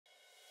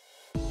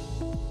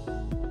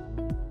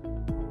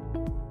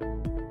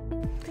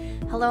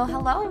Hello,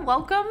 hello.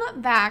 Welcome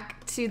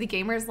back to the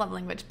Gamers Love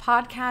Language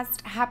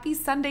podcast. Happy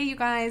Sunday, you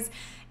guys.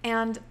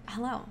 And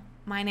hello,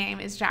 my name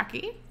is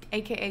Jackie,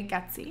 aka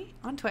Gutsy,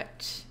 on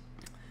Twitch.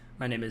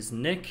 My name is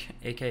Nick,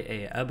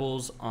 aka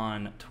Ebbles,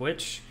 on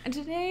Twitch. And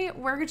today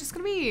we're just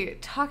going to be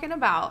talking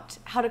about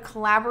how to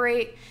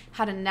collaborate,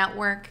 how to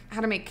network,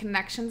 how to make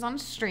connections on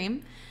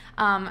stream,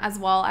 as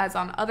well as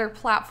on other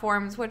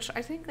platforms, which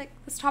I think like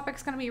this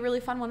topic's going to be a really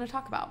fun one to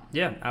talk about.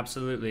 Yeah,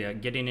 absolutely.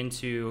 Getting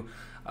into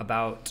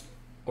about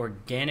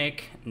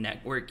organic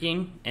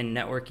networking and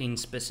networking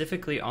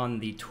specifically on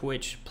the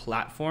Twitch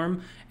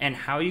platform and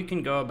how you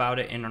can go about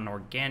it in an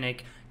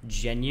organic,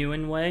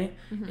 genuine way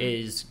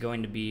is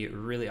going to be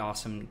really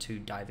awesome to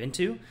dive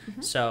into.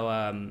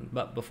 So,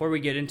 but before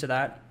we get into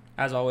that,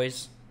 as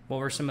always,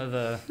 what were some of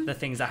the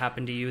things that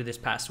happened to you this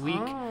past week?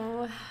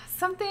 Oh,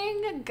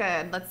 something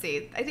good. Let's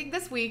see. I think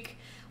this week,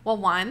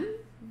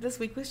 this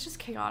week was just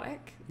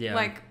chaotic. Yeah.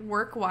 Like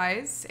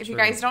work-wise. If True. you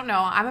guys don't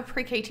know, I'm a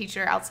pre-K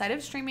teacher outside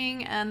of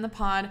streaming and the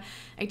pod.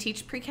 I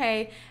teach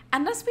pre-K.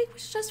 And this week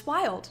was just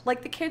wild.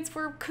 Like the kids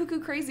were cuckoo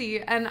crazy.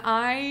 And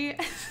I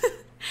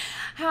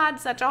had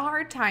such a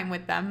hard time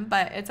with them.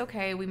 But it's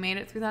okay. We made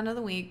it through the end of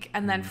the week.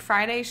 And then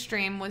Friday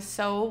stream was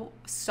so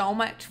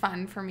much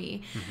fun for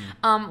me.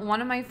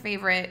 One of my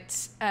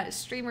favorite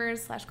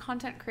streamers /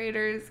 content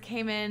creators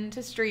came in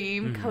to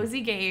stream,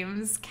 Cozy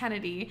Games,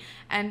 Kennedy,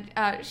 and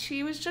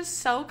she was just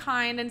so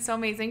kind and so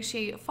amazing.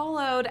 She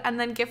followed and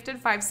then gifted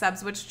 5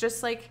 subs, which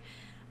just like,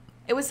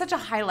 it was such a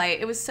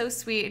highlight. It was so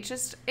sweet.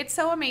 It's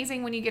so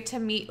amazing when you get to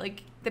meet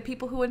like the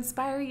people who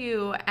inspire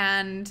you,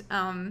 and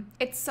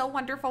it's so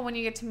wonderful when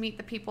you get to meet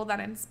the people that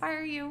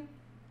inspire you.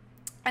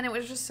 And it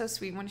was just so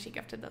sweet when she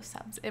gifted those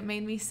subs. It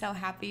made me so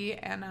happy,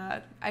 and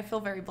I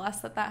feel very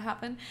blessed that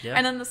happened. Yeah.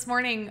 And then this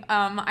morning,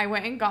 I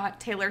went and got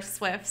Taylor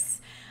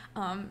Swift's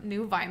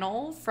new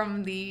vinyl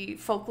from the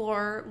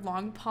Folklore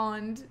Long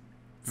Pond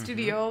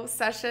studio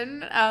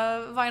session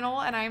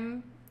vinyl, and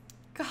I'm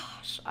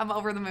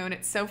over the moon.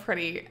 It's so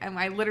pretty. And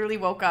I literally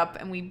woke up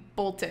and we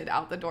bolted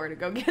out the door to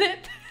go get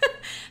it.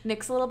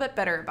 Nick's a little bit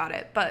bitter about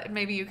it, but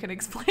maybe you can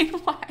explain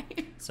why.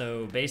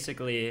 So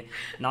basically,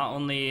 not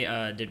only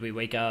did we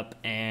wake up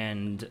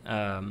and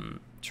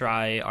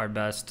try our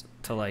best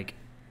to like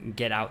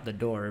get out the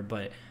door,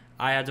 but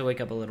I had to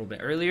wake up a little bit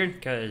earlier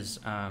because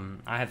I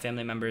have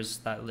family members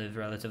that live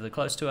relatively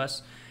close to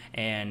us,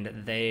 and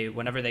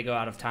whenever they go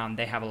out of town,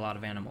 they have a lot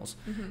of animals.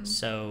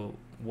 So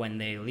when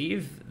they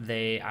leave,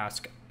 they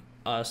ask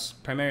us,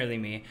 primarily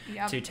me,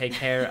 to take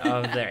care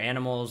of their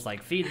animals,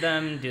 like feed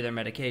them, do their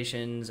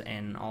medications,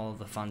 and all of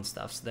the fun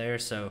stuff's there.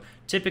 So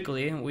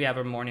typically we have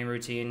a morning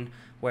routine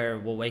where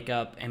we'll wake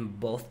up and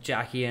both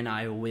Jackie and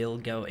I will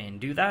go and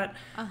do that.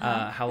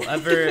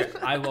 However,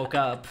 I woke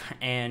up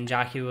and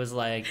Jackie was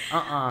like,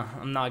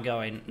 I'm not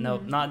going.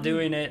 Nope, not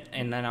doing it.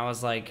 And then I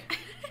was like,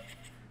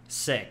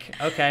 sick.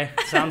 Okay,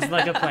 sounds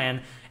like a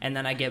plan. And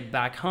then I get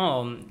back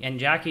home, and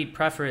Jackie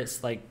preface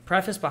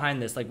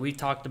behind this, like we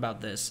talked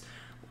about this.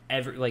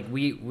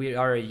 We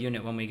are a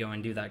unit when we go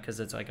and do that because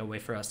it's like a way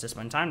for us to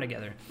spend time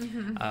together.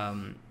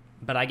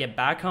 But I get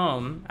back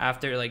home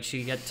after like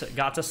she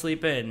got to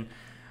sleep in,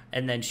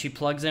 and then she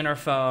plugs in her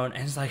phone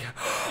and is like,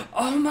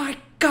 oh my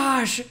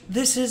gosh,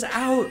 this is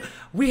out.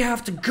 We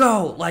have to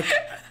go. Like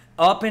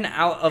up and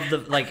out of the,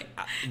 like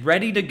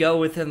ready to go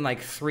within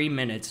like 3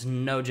 minutes.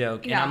 No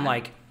joke. And I'm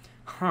like,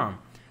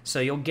 so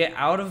you'll get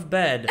out of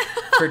bed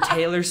for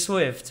Taylor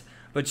Swift,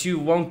 but you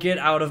won't get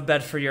out of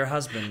bed for your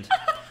husband.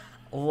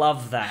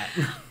 Love that.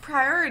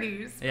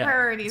 Priorities. Yeah.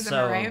 Priorities, am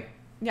I right?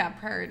 Yeah,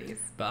 priorities.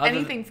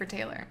 Anything for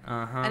Taylor.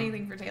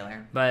 Anything for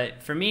Taylor.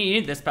 But for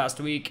me, this past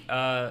week,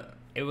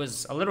 it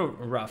was a little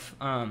rough.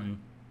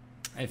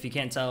 If you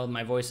can't tell,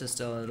 my voice is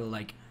still a little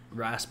like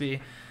raspy.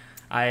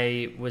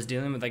 I was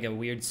dealing with like a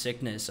weird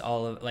sickness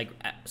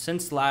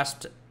since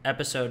last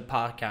episode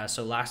podcast,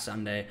 so last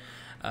Sunday,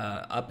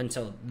 up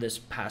until this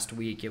past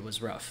week, it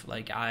was rough.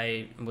 Like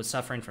I was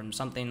suffering from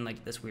something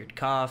like this weird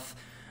cough.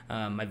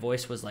 My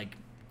voice was like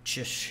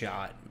just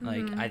shot.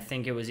 Like I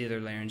think it was either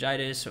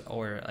laryngitis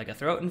or like a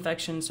throat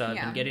infection. So I've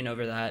been getting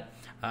over that.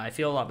 I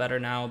feel a lot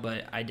better now,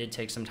 but I did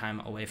take some time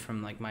away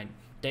from like my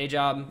day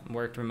job,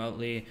 worked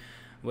remotely,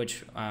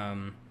 which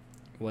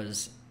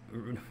was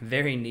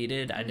very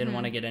needed. I didn't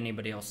want to get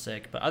anybody else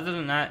sick. But other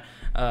than that,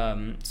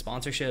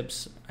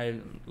 sponsorships, I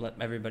let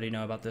everybody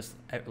know about this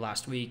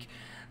last week.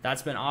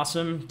 That's been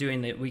awesome.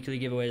 Doing the weekly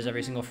giveaways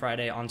every single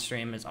Friday on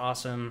stream is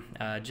awesome.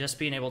 Just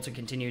being able to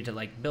continue to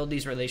like build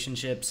these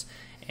relationships.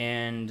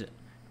 And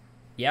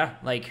yeah,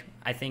 like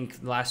I think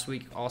last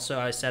week also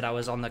I said I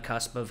was on the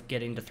cusp of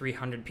getting to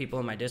 300 people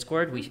in my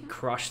Discord. We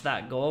crushed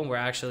that goal. We're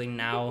actually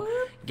now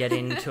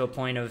getting to a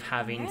point of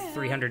having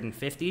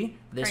 350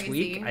 this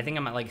week. I think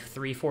I'm at like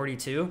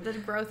 342. The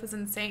growth is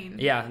insane.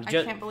 Yeah. I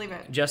can't believe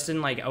it. Just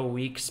in like a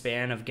week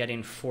span of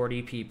getting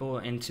 40 people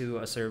into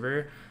a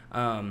server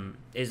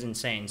is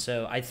insane.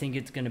 So I think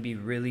it's going to be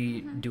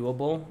really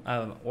doable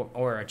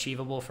or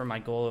achievable for my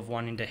goal of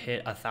wanting to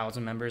hit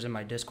 1,000 members in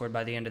my Discord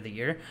by the end of the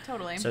year.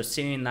 Totally. So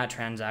seeing that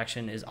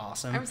transaction is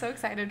awesome. I'm so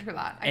excited for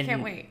that. I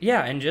can't wait.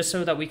 Yeah, and just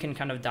so that we can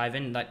kind of dive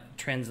in, that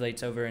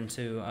translates over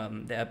into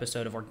the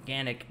episode of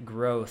organic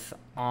growth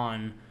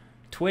on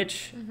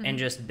Twitch and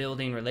just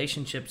building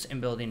relationships and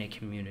building a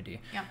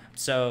community. Yeah.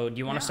 So do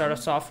you want to start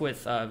us off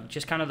with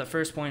just kind of the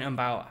first point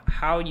about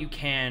how you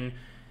can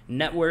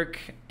network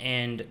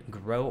and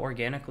grow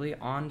organically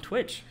on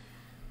Twitch?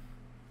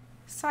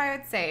 So I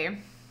would say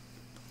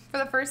for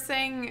the first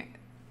thing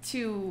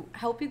to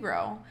help you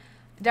grow,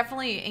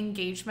 definitely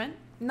engagement,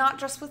 not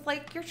just with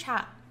like your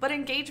chat, but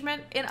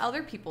engagement in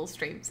other people's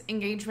streams,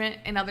 engagement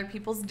in other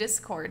people's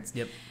Discords.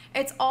 Yep.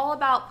 It's all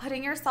about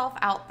putting yourself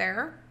out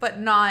there, but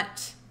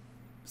not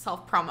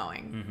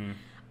self-promoting.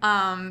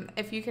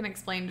 If you can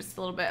explain just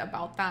a little bit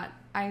about that,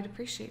 I'd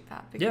appreciate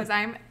that, because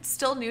I'm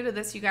still new to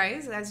this, you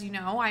guys. As you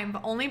know, I've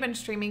only been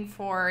streaming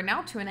for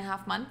now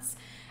 2.5 months.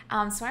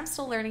 So I'm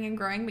still learning and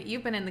growing, but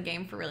you've been in the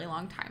game for a really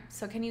long time.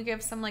 So can you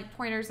give some like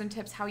pointers and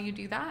tips how you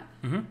do that?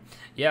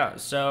 Yeah,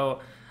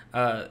 so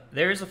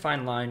there is a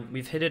fine line.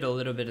 We've hit it a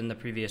little bit in the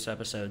previous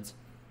episodes,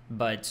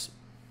 but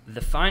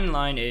the fine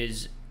line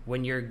is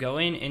when you're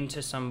going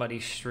into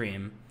somebody's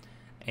stream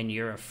and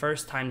you're a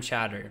first-time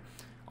chatter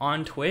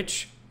on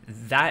Twitch,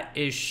 that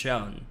is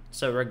shown.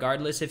 So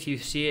regardless if you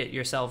see it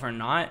yourself or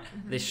not,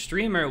 the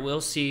streamer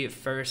will see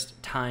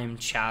first-time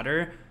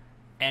chatter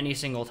any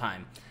single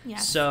time.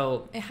 Yes.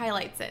 So it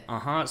highlights it.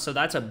 So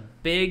that's a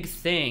big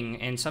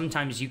thing, and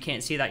sometimes you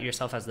can't see that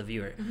yourself as the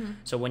viewer.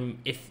 So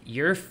if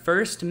your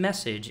first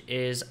message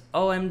is,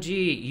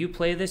 OMG, you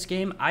play this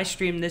game, I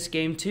stream this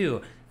game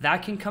too,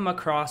 that can come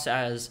across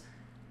as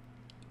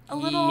a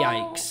little,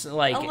 yikes.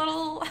 Like, a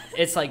little,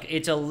 it's like,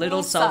 it's a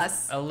little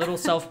self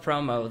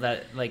promo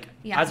that, like,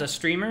 as a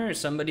streamer,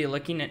 somebody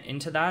looking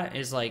into that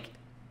is like,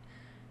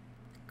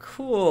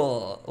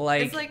 cool.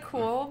 Like, it's like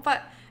cool,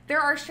 but there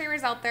are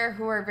streamers out there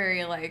who are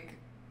very like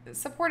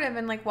supportive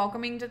and like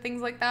welcoming to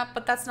things like that,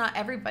 but that's not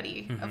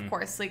everybody. Of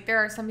course, like there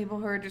are some people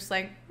who are just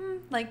like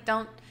like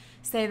don't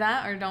say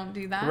that or don't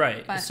do that,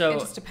 right? But so it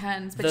just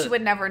depends, but you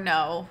would never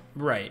know,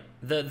 right?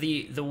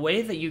 The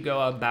way that you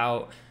go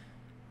about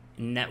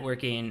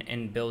networking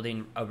and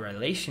building a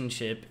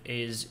relationship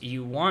is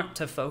you want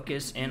to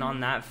focus in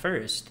on that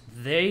first.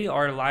 They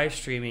are live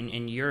streaming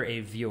and you're a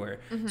viewer.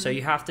 So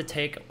you have to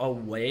take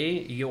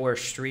away your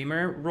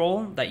streamer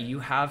role that you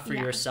have for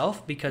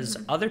yourself, because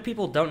other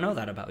people don't know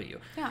that about you.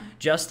 Yeah.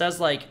 Just as,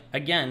 like,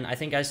 again, I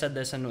think I said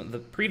this in the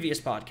previous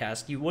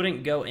podcast, you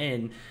wouldn't go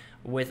in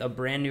with a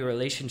brand new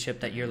relationship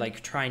that you're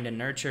like trying to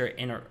nurture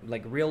in a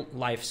like real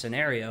life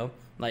scenario,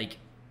 like,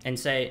 and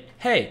say,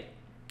 hey,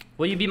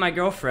 will you be my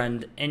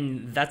girlfriend?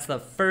 And that's the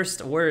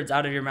first words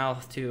out of your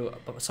mouth to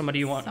somebody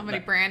you want. Somebody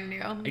brand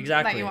new.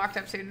 Exactly. That you walked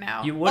up to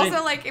now. You wouldn't,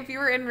 also, like, if you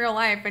were in real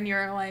life and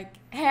you're like,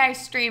 hey, I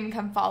stream,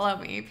 come follow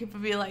me, people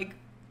would be like,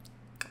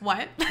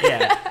 what?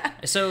 Yeah.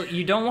 So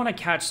you don't want to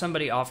catch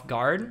somebody off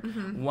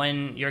guard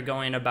when you're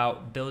going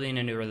about building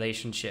a new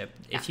relationship.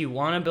 Yeah. If you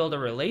want to build a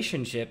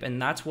relationship,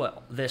 and that's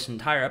what this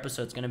entire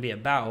episode is going to be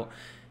about,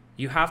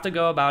 you have to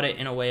go about it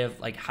in a way of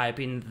like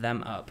hyping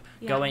them up,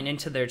 going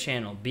into their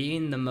channel,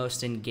 being the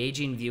most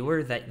engaging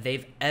viewer that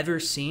they've ever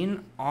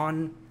seen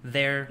on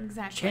their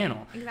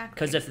channel. Exactly.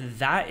 Because if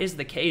that is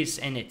the case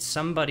and it's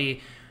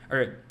somebody,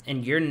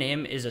 and your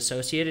name is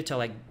associated to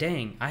like,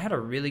 dang, I had a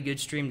really good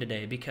stream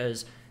today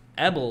because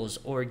Ebbles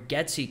or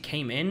Getsy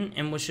came in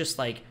and was just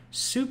like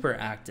super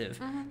active.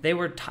 They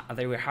were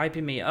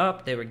hyping me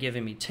up. They were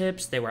giving me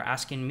tips. They were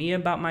asking me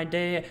about my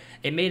day.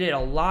 It made it a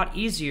lot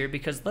easier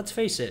because, let's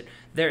face it,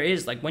 there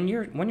is like when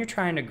you're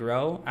trying to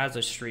grow as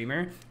a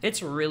streamer,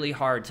 it's really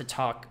hard to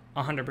talk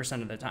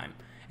 100% of the time.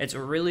 It's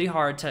really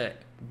hard to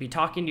be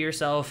talking to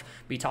yourself,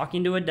 be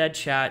talking to a dead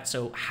chat.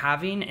 So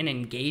having an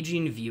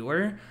engaging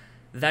viewer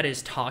that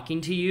is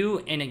talking to you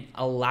and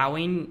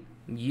allowing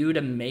you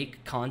to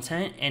make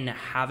content and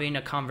having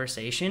a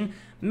conversation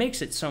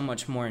makes it so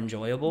much more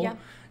enjoyable. Yeah.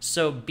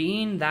 So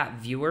being that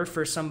viewer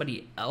for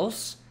somebody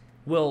else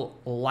will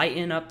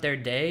lighten up their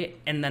day,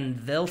 and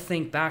then they'll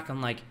think back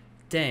on like,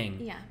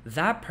 dang,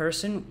 that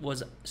person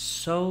was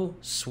so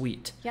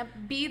sweet. Yep.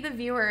 Be the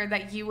viewer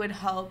that you would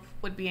hope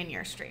would be in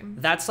your stream.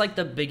 That's like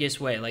the biggest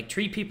way. Like,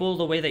 treat people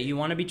the way that you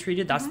want to be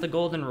treated. That's the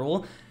golden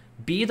rule.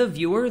 Be the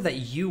viewer that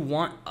you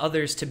want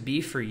others to be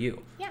for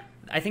you. Yeah.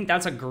 I think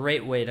that's a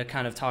great way to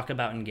kind of talk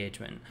about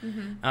engagement.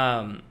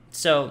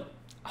 So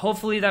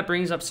hopefully that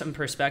brings up some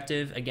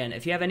perspective. Again,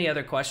 if you have any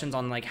other questions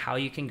on like how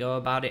you can go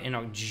about it in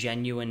a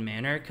genuine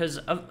manner, because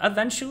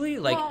eventually,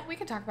 like, well, we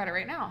can talk about it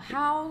right now.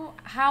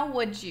 How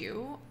would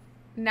you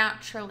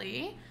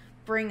naturally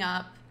bring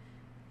up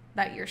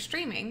that you're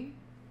streaming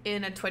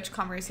in a Twitch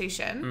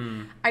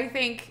conversation? I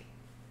think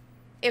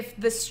if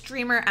the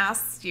streamer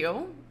asks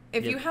you,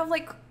 if you have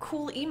like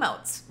cool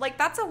emotes, like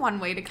that's a one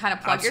way to kind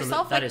of plug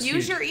yourself. Like,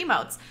 use your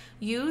emotes.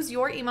 use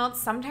your emotes.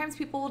 Sometimes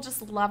people will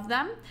just love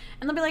them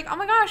and they'll be like, oh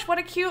my gosh, what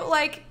a cute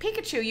like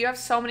Pikachu. You have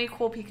so many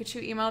cool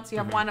Pikachu emotes. You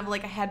have one of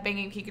like a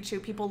headbanging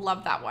Pikachu. People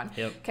love that one.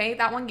 Yep. Okay,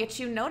 that one gets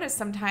you noticed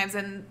sometimes,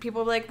 and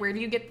people are like, where do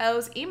you get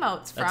those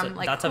emotes from?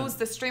 Who's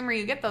the streamer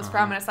you get those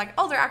from? And it's like,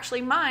 oh, they're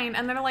actually mine.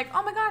 And they're like,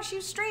 oh my gosh,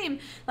 you stream.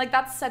 Like,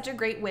 that's such a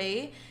great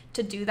way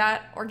to do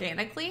that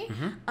organically. Do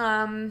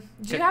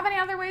you have any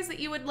other ways that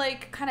you would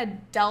like kind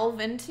of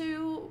delve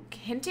into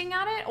hinting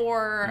at it,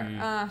 or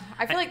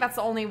I feel like that's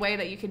the only way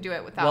that you could do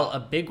it without? Well, a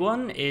big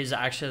one is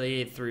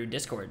actually through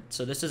Discord.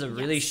 So this is a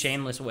really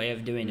shameless way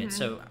of doing it.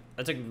 So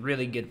that's a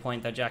really good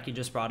point that Jackie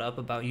just brought up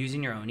about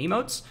using your own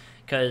emotes,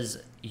 because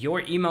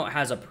your emote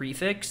has a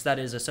prefix that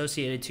is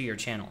associated to your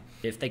channel.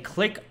 If they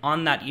click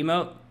on that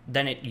emote,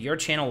 then your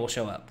channel will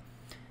show up.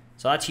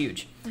 So that's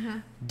huge.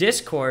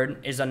 Discord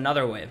is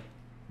another way.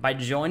 By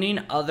joining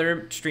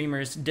other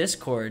streamers'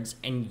 Discords,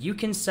 and you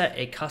can set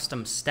a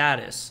custom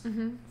status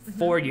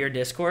for your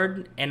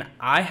Discord. And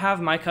I have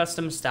my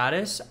custom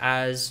status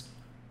as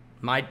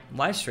my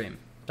live stream.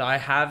 So I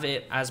have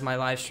it as my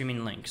live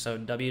streaming link. So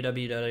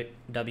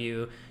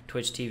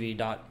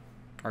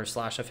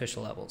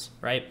www.twitchtv.com/official levels,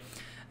 right?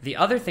 The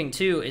other thing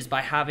too is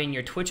by having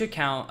your Twitch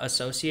account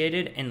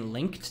associated and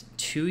linked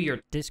to your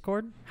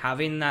Discord,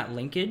 having that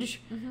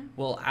linkage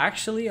will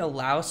actually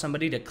allow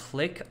somebody to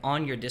click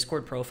on your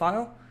Discord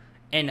profile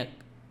and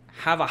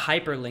have a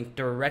hyperlink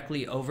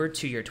directly over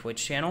to your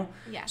Twitch channel.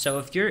 Yes. So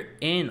if you're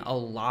in a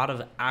lot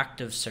of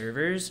active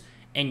servers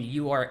and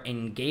you are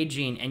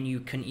engaging, and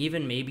you can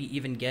maybe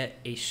even get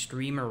a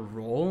streamer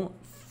role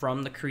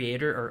from the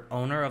creator or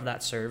owner of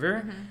that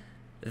server,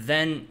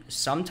 then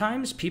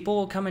sometimes people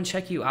will come and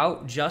check you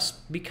out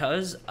just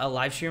because a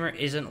live streamer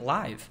isn't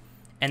live.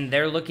 And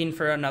they're looking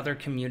for another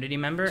community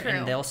member,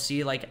 and they'll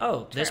see like,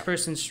 oh, this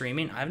person's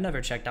streaming. I've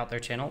never checked out their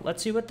channel.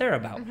 Let's see what they're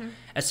about.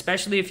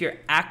 Especially if you're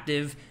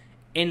active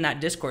in that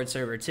Discord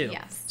server too.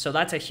 Yes. So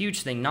that's a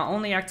huge thing. Not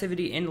only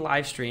activity in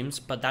live streams,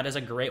 but that is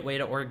a great way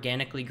to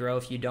organically grow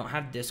if you don't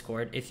have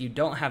Discord. If you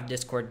don't have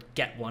Discord,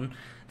 get one.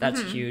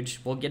 That's huge.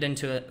 We'll get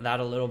into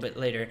that a little bit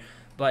later.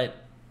 But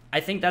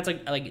I think that's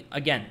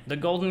again, the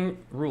golden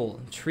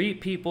rule. Treat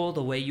people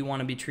the way you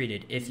want to be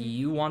treated. If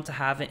you want to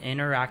have an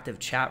interactive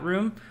chat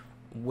room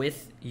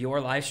with your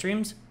live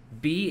streams,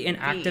 be an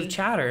active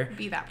chatter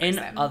in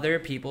other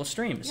people's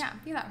streams. Yeah,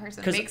 be that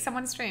person. Make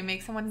someone's stream,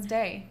 make someone's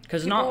day.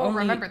 Because not only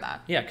remember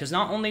that. Yeah, because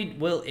not only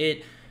will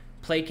it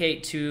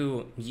placate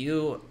to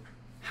you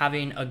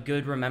having a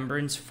good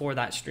remembrance for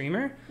that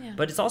streamer,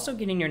 but it's also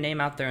getting your name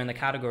out there in the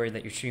category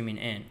that you're streaming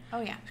in.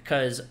 Oh yeah.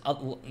 Because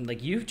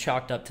like you've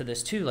chalked up to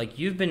this too. Like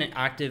you've been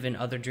active in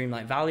other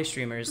Dreamlight Valley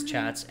streamers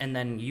chats, and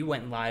then you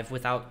went live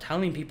without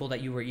telling people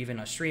that you were even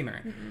a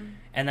streamer.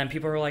 And then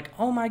people were like,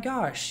 "Oh my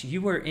gosh,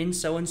 you were in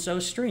so and so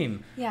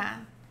stream." Yeah.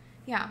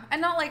 Yeah,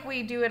 and not like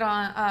we do it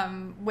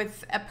on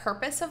with a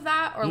purpose of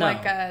that, or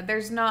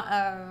there's not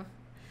a.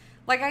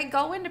 Like, I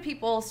go into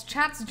people's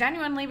chats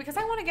genuinely because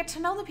I want to get to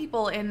know the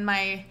people in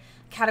my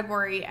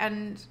category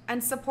and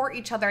support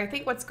each other. I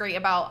think what's great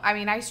about,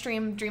 I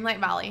stream Dreamlight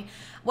Valley.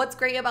 What's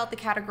great about the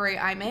category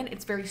I'm in,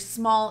 it's very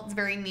small, it's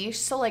very niche.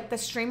 So, like, the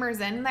streamers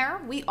in there,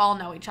 we all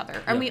know each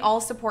other. And we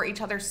all support each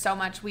other so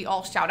much. We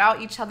all shout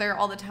out each other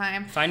all the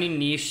time. Finding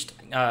niched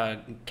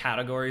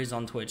categories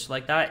on Twitch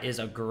like that is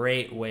a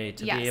great way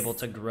to be able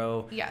to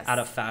grow at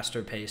a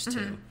faster pace,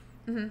 too.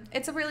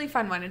 It's a really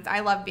fun one.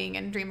 I love being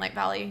in Dreamlight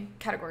Valley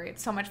category.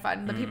 It's so much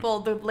fun. The people,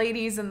 the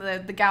ladies and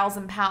the gals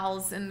and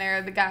pals in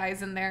there, the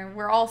guys in there,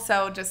 we're all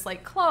so just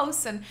like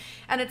close, and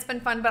it's been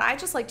fun. But I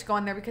just like to go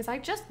in there because I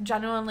just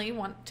genuinely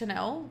want to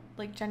know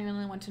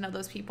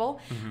those people.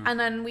 And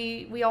then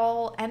we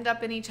all end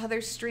up in each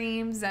other's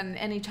streams and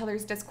in each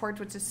other's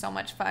Discords, which is so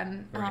much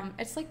fun. Right.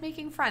 It's like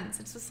making friends.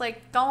 It's just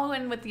like go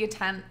in with the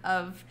intent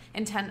of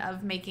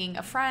making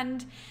a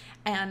friend.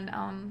 And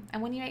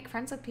when you make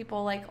friends with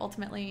people, like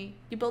ultimately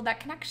you build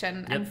that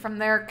connection, and from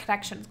there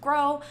connections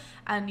grow,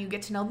 and you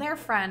get to know their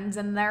friends,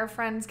 and their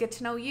friends get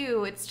to know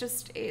you. It's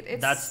just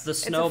that's the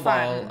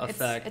snowball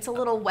effect. It's a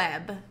little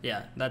web.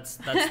 Yeah, that's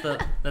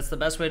the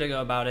best way to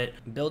go about it.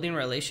 Building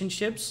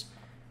relationships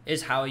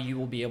is how you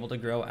will be able to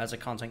grow as a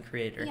content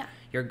creator. Yeah.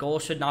 Your goal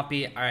should not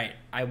be, all right,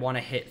 I want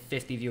to hit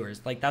 50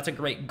 viewers. Like, that's a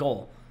great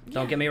goal.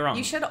 Don't get me wrong.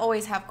 You should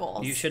always have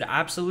goals. You should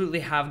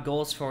absolutely have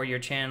goals for your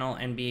channel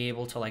and be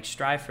able to like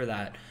strive for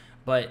that.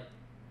 But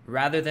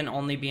rather than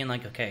only being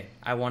like, okay,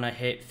 I want to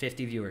hit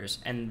 50 viewers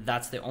and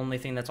that's the only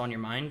thing that's on your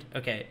mind.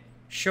 Okay,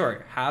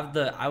 sure.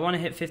 I want to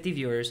hit 50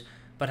 viewers,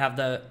 but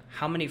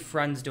how many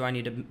friends do I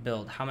need to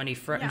build? How many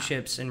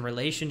friendships and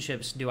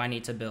relationships do I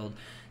need to build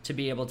to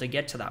be able to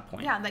get to that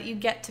point? Yeah, that you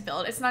get to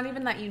build. It's not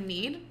even that you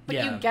need, but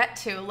you get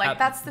to. Like,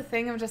 that's the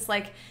thing of just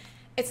like,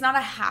 it's not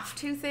a have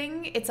to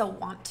thing, it's a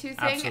want to thing.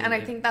 Absolutely. And I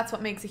think that's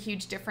what makes a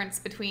huge difference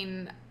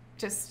between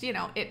just,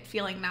 it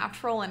feeling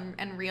natural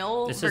and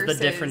real. This is the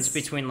difference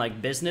between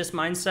like business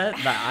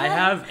mindset that I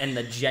have and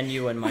the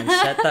genuine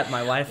mindset that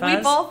my wife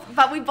has.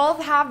 We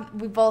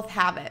both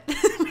have it.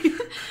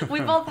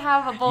 We both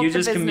have both. You the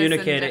just business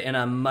communicate and it in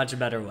a much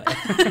better way.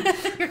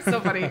 You're so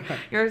funny.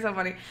 You're so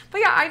funny.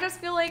 But yeah, I just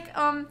feel like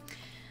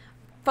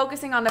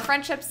focusing on the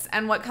friendships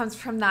and what comes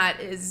from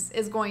that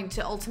is going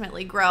to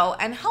ultimately grow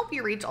and help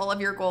you reach all of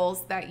your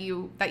goals that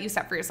you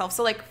set for yourself.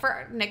 So like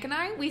for Nick and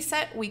I, we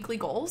set weekly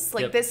goals.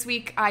 Like this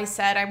week I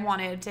said I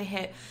wanted to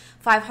hit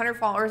 500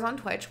 followers on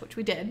Twitch, which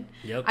we did.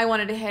 Yep. I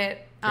wanted to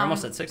hit You're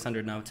almost at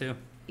 600 now too.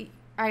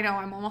 I know,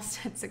 I'm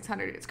almost at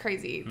 600. It's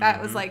crazy.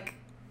 That was like,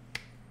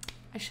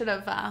 I should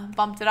have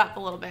bumped it up a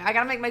little bit. I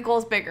got to make my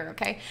goals bigger,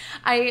 okay?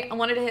 I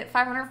wanted to hit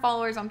 500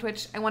 followers on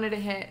Twitch. I wanted to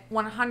hit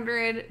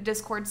 100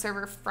 Discord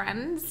server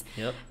friends.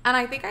 Yep. And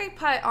I think I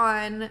put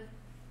on,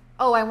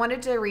 I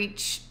wanted to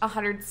reach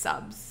 100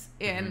 subs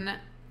in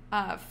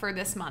for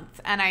this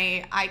month. And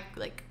I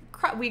like,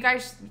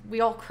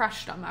 we all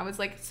crushed them. I was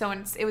like,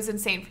 it was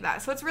insane for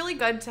that. So it's really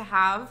good to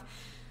have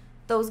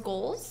those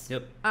goals.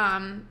 Yep.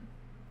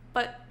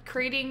 But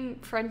creating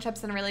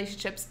friendships and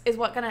relationships is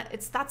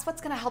that's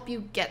what's gonna help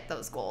you get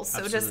those goals. So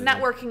Absolutely. just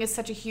networking is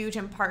such a huge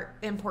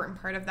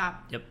important part of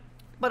that. Yep.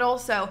 But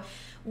also,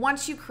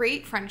 once you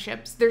create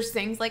friendships, there's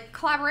things like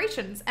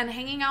collaborations and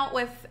hanging out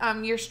with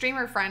your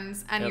streamer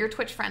friends and your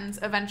Twitch friends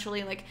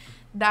eventually. Like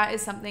that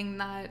is something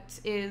that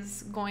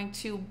is going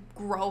to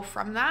grow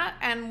from that.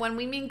 And when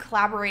we mean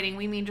collaborating,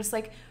 we mean just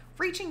like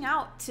reaching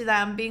out to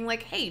them, being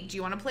like, hey, do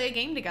you want to play a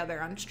game together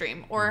on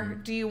stream? Or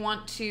do you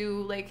want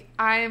to, like,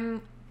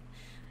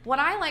 what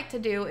I like to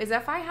do is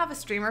if I have a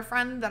streamer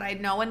friend that I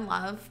know and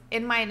love,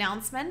 in my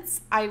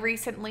announcements, I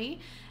recently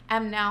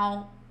am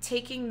now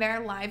taking their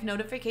live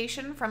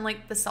notification from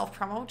like the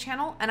self-promo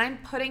channel and I'm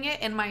putting it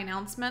in my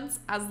announcements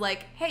as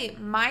like, hey,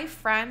 my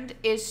friend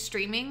is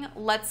streaming.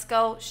 Let's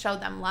go show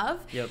them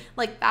love. Yep.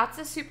 Like that's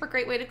a super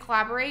great way to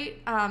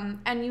collaborate.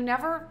 And you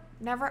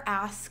never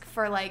ask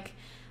for like,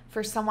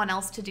 for someone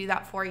else to do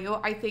that for you.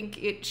 I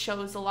think it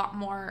shows a lot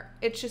more.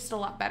 It's just a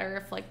lot better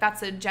if like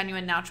that's a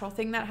genuine natural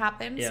thing that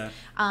happens. Yeah.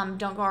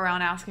 Don't go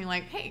around asking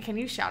like, hey, can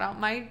you shout out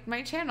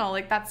my channel?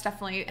 Like that's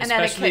definitely an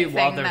especially etiquette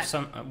while thing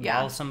there's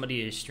while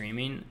somebody is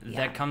streaming,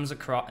 that comes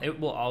across. It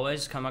will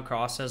always come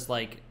across as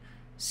like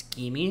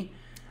schemy.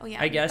 Oh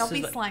yeah. I guess don't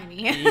be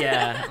slimy.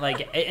 Yeah.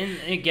 Like, and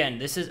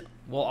again,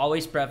 we'll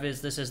always preface,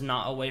 this is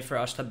not a way for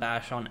us to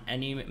bash on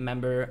any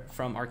member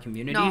from our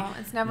community. No,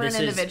 it's never an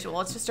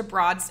individual. It's just a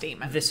broad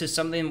statement. This is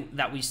something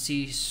that we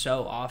see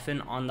so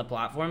often on the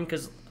platform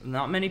because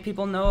not many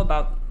people know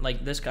about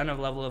like this kind of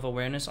level of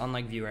awareness on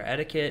like viewer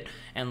etiquette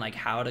and like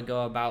how to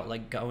go about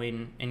like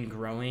going and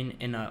growing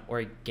in a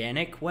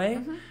organic way.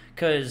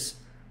 Because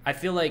I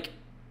feel like,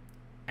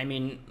 I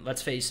mean,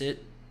 let's face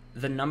it,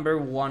 the number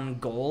one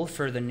goal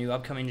for the new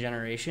upcoming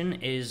generation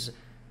is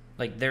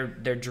like their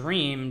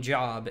dream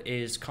job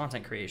is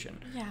content creation.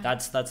 Yeah.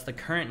 That's the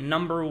current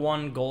number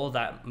one goal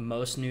that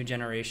most new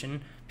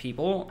generation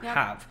people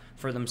have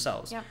for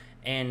themselves. Yep.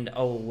 And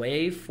a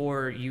way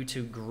for you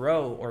to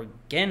grow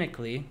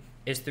organically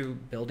is through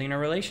building a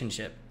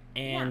relationship.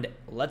 And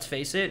let's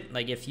face it,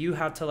 like if you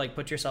have to like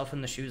put yourself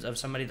in the shoes of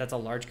somebody that's a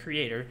large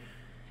creator,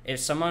 if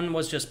someone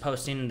was just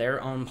posting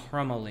their own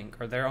promo link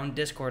or their own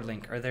Discord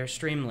link or their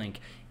stream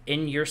link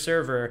in your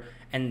server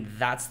and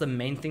that's the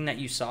main thing that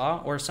you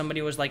saw, or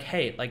somebody was like,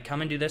 hey, like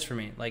come and do this for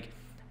me, like,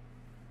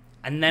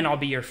 and then I'll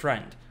be your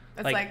friend.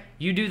 Like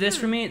you do this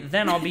for me,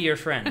 then I'll be your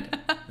friend.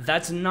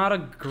 That's not a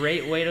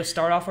great way to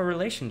start off a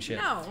relationship.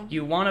 No.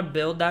 You want to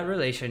build that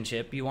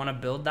relationship, you want to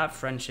build that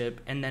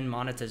friendship, and then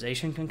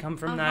monetization can come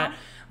from that.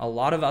 A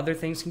lot of other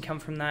things can come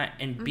from that,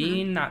 and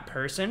being that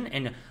person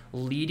and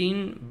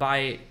leading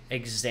by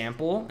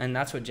example, and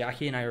that's what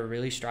Jackie and I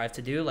really strive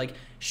to do, like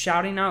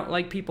shouting out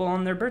like people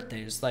on their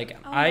birthdays. Like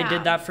I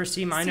did that for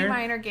C Minor. C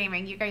Minor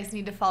Gaming. You guys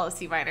need to follow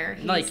C Minor.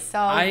 He's like, so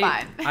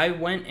fun. I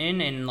went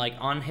in and like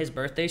on his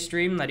birthday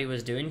stream that he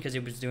was doing, because he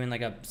was doing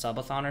like a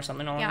subathon or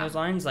something along those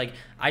lines, like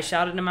I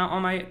shouted him out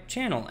on my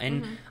channel,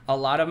 and a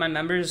lot of my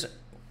members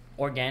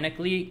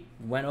organically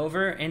went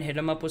over and hit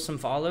him up with some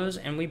follows,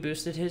 and we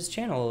boosted his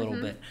channel a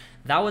little bit.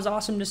 That was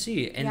awesome to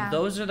see. And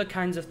those are the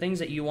kinds of things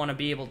that you want to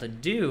be able to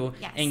do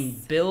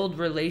and build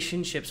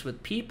relationships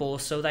with people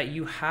so that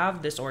you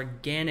have this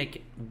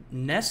organic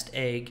nest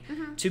egg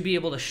to be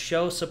able to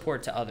show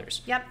support to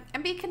others. Yep.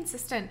 And be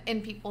consistent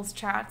in people's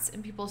chats,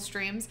 in people's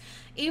streams.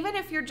 Even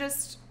if you're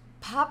just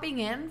popping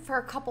in for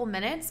a couple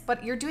minutes,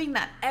 but you're doing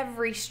that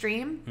every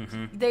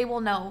stream, they will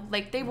know.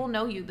 Like, they will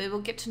know you. They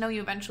will get to know you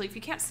eventually. If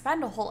you can't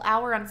spend a whole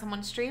hour on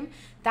someone's stream,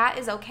 that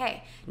is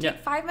okay. Take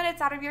 5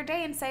 minutes out of your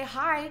day and say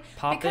hi.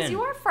 Because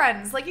you are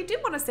friends. Like, you do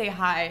want to say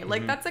hi.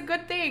 Like, that's a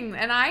good thing.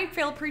 And I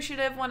feel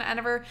appreciative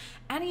whenever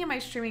any of my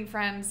streaming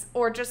friends,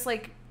 or just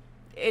like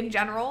in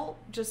general,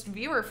 just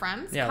viewer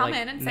friends, come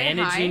in and say hi.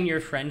 Managing your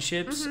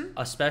friendships,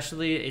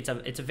 especially, it's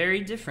a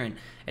very different.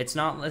 It's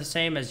not the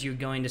same as you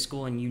going to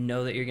school and you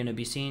know that you're going to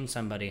be seeing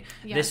somebody.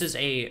 This is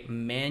a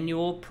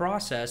manual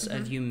process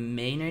of you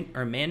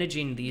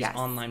managing these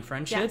online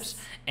friendships,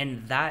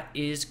 and that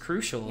is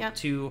crucial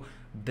to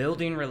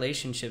building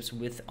relationships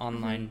with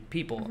online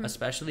people,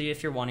 especially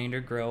if you're wanting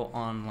to grow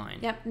online.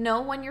 Yep.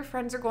 Know when your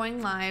friends are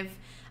going live.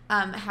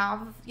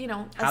 Have, you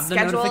know, a have the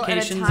schedule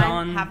notifications at a time,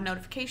 on. have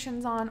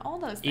notifications on, all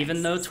those things.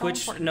 Even though so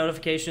Twitch important.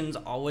 notifications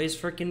always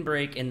freaking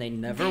break and they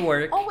never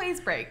work. Always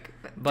break.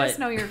 But just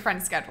know your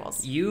friends'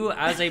 schedules. You,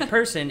 as a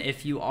person,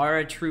 if you are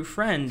a true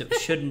friend,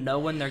 should know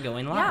when they're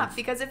going live. Yeah,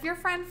 because if your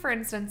friend, for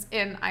instance,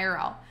 in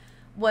IRL,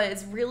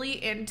 was really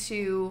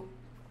into,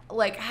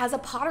 like, has a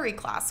pottery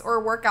class or a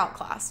workout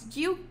class,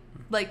 you,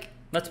 like...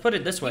 Let's put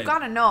it this way. You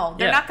gotta know.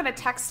 They're Yeah. not gonna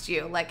text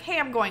you, like, hey,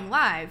 I'm going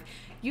live.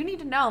 You need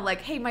to know,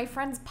 like, hey, my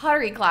friend's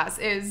pottery class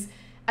is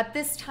at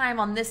this time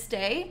on this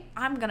day.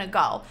 I'm gonna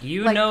go.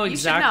 You like, know you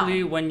exactly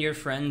know. when your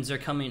friends are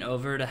coming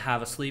over to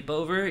have a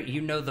sleepover. You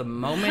know the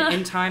moment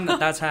in time that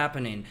that's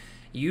happening.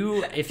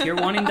 If you're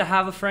wanting to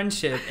have a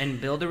friendship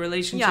and build a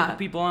relationship with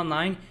people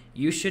online,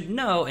 you should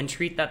know and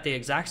treat that the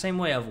exact same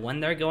way of when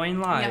they're going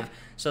live,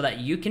 so that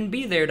you can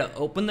be there to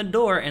open the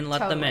door and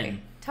let them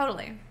in.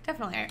 Totally.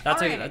 Definitely.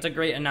 That's a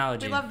great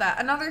analogy. We love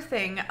that. Another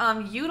thing,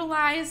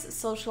 utilize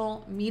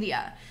social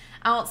media.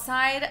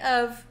 Outside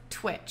of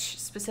Twitch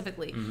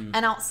specifically,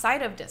 and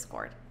outside of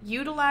Discord,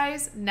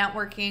 utilize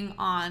networking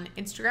on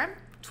Instagram,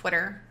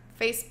 Twitter,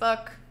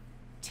 Facebook,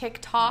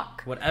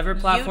 TikTok, whatever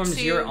platforms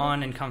YouTube. you're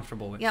on and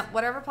comfortable with. Yeah,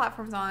 whatever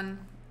platforms on,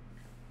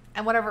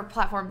 and whatever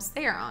platforms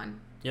they are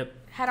on. Yep.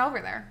 Head over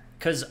there.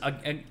 Because,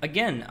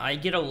 again, I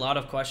get a lot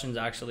of questions,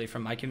 actually,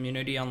 from my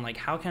community on, like,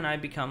 how can I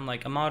become,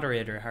 like, a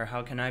moderator? Or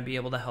how can I be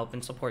able to help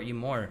and support you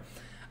more?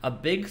 A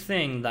big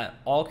thing that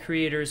all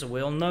creators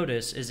will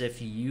notice is if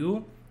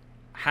you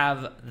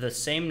have the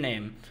same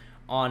name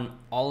on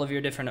all of your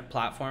different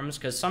platforms,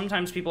 because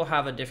sometimes people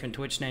have a different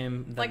Twitch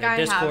name than Like their I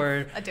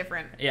Discord. have a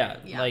different. Yeah,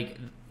 like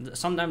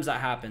sometimes that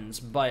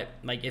happens, but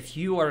like if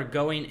you are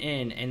going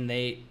in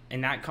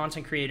and that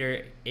content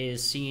creator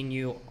is seeing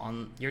you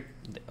on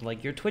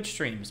your Twitch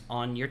streams,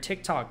 on your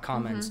TikTok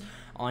comments,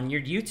 on your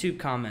YouTube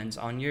comments,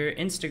 on your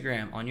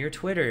Instagram, on your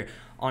Twitter,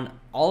 on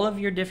all of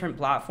your different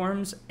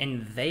platforms,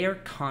 and they are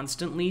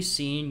constantly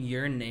seeing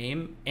your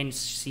name and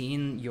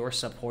seeing your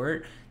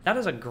support, that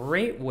is a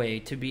great way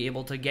to be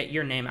able to get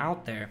your name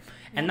out there.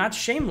 And that's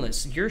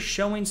shameless. You're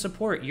showing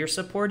support. You're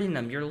supporting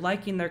them. You're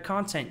liking their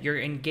content. You're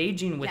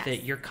engaging with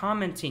it. You're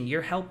commenting.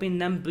 You're helping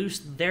them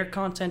boost their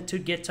content to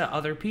get to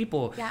other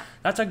people. Yeah.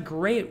 That's a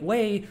great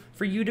way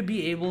for you to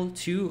be able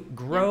to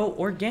grow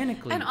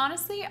organically. And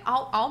honestly,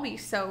 I'll be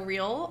so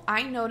real.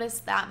 I notice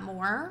that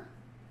more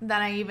than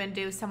I even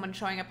do someone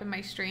showing up in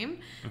my stream.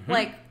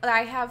 Like, I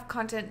have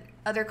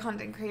other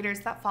content creators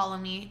that follow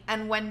me,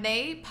 and when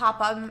they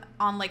pop up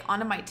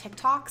onto my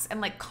TikToks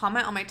and like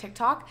comment on my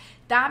TikTok,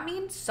 that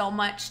means so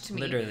much to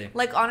me. Literally.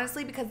 Like,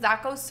 honestly, because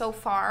that goes so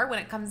far when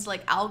it comes to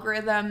like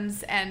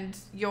algorithms and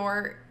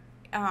your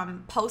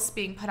posts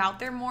being put out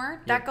there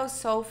more. That goes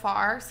so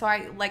far. So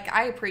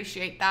I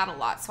appreciate that a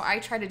lot. So I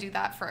try to do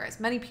that for as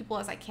many people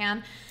as I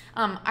can.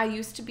 I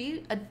used to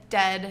be a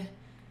dead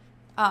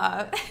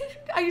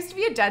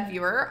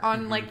viewer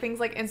on like things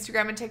like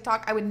Instagram and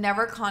TikTok. I would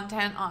never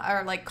comment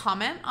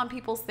on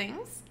people's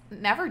things.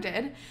 Never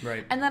did.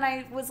 Right. And then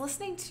I was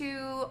listening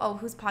to,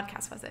 whose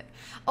podcast was it?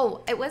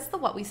 Oh, it was the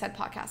What We Said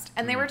podcast.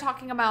 And they were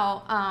talking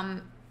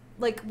about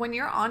like when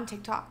you're on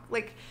TikTok,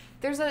 like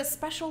there's a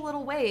special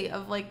little way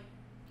of like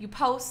you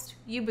post,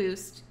 you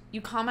boost, you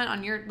comment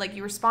on your, like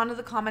you respond to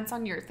the comments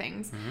on your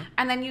things.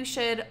 And then you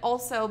should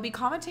also be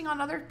commenting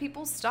on other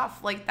people's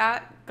stuff. Like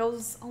that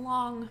goes a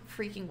long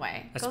freaking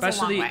way.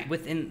 Especially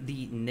within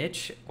the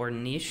niche or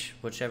niche,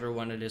 whichever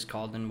one it is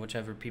called and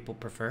whichever people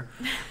prefer.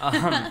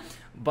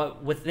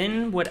 But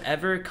within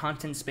whatever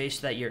content space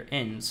that you're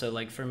in. So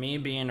like for me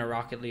being a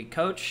Rocket League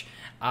coach,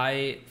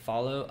 I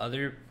follow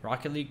other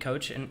Rocket League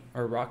coaches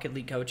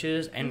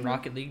and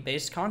Rocket League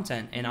based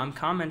content. And I'm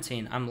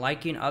commenting, I'm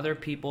liking other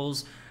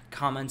people's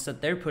comments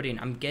that they're putting.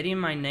 I'm getting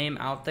my name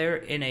out there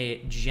in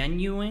a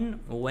genuine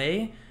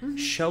way,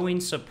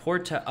 showing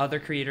support to other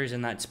creators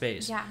in that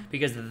space. Yeah.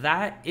 Because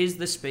that is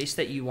the space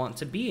that you want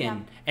to be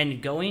in.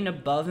 And going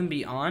above and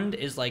beyond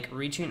is like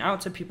reaching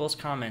out to people's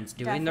comments,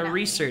 doing the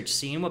research,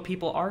 seeing what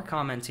people are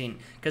commenting.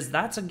 Because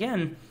that's,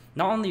 again,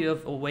 not only a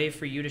way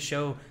for you to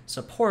show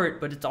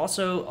support, but it's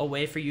also a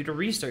way for you to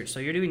research.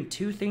 So you're doing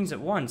two things at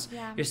once.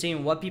 Yeah. You're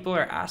seeing what people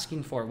are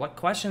asking for, what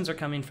questions are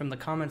coming from the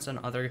comments on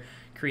other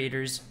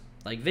creators'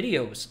 like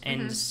videos,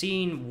 and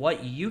seeing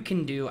what you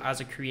can do as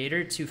a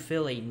creator to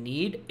fill a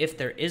need if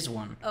there is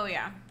one. Oh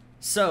yeah.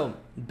 So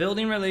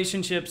building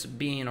relationships,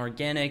 being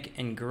organic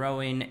and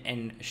growing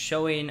and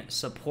showing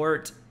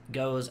support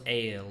goes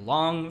a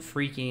long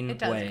freaking way. It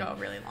does go a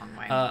really long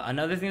way.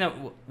 Another thing that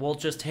we'll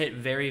just hit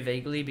very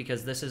vaguely,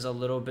 because this is a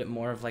little bit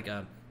more of like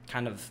a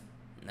kind of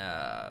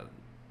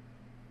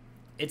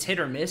it's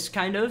hit or miss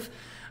kind of,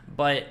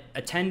 but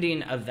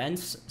attending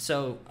events.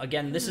 So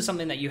again, this is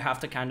something that you have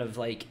to kind of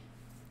like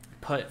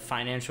put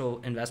financial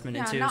investment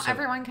into. Not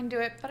everyone can do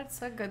it, but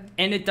it's a good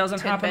and it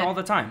doesn't happen tidbit. all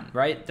the time,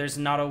 right? There's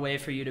not a way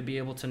for you to be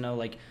able to know,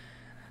 like,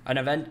 an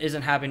event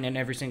isn't happening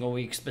every single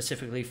week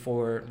specifically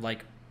for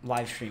like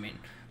live streaming,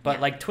 But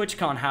Yeah. like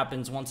TwitchCon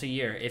happens once a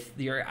year. If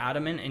you're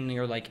adamant and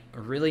you're like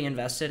really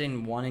invested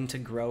in wanting to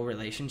grow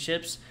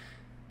relationships,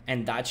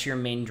 and that's your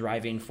main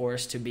driving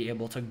force to be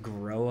able to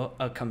grow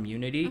a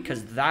community,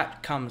 because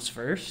that comes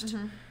first.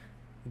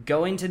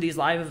 Going to these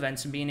live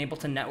events and being able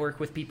to network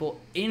with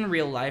people in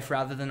real life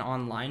rather than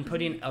online,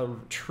 putting a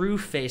true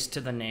face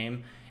to the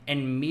name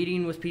and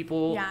meeting with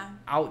people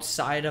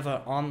outside of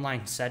an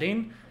online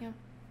setting,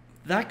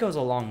 that goes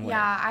a long way.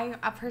 Yeah,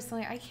 I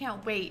personally, I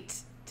can't wait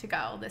to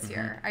go this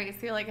year. I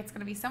feel like it's going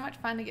to be so much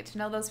fun to get to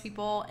know those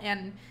people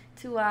and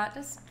to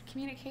just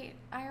communicate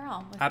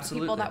IRL with the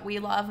people that we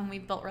love and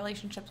we've built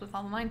relationships with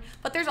online.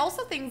 But there's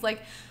also things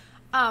like,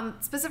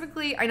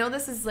 specifically, I know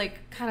this is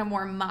like kind of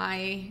more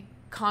my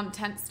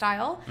content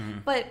style,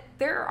 but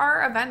there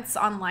are events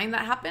online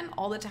that happen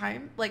all the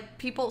time. Like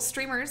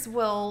streamers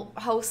will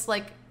host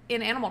like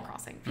in Animal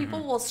Crossing.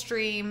 People will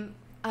stream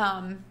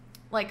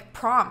like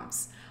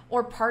proms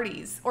or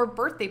parties or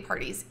birthday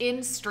parties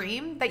in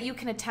stream that you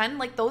can attend.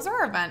 Like those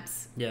are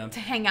events to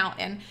hang out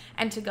in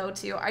and to go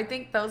to. I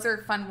think those are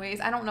fun ways.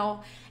 I don't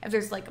know if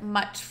there's like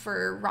much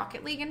for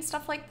Rocket League and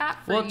stuff like that.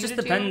 Well, it just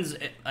depends.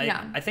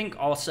 I think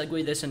I'll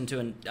segue this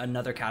into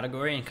another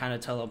category and kind of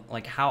tell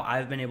like how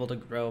I've been able to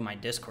grow my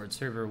Discord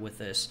server with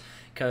this,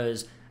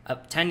 because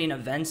attending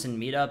events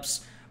and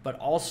meetups, but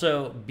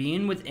also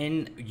being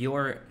within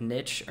your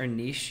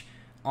niche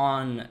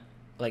on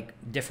like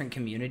different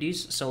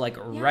communities. So like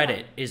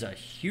Reddit is a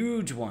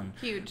huge one.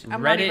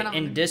 Reddit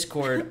and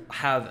Discord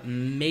have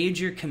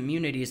major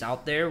communities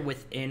out there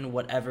within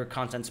whatever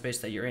content space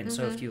that you're in.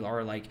 So if you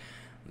are like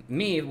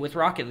me with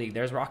Rocket League,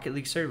 there's Rocket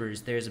League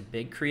servers. There's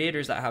big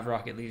creators that have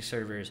Rocket League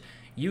servers.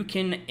 You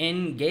can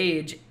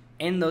engage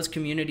in those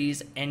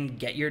communities and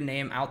get your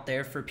name out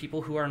there for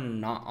people who are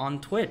not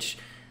on Twitch.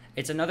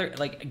 It's another,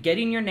 like,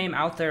 getting your name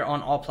out there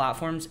on all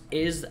platforms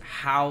is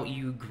how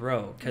you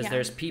grow, because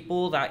there's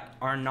people that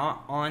are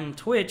not on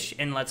Twitch,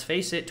 and let's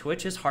face it,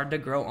 Twitch is hard to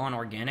grow on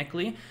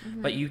organically,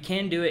 but you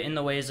can do it in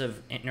the ways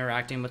of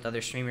interacting with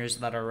other streamers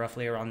that are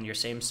roughly around your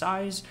same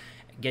size,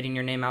 getting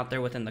your name out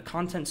there within the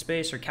content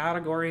space or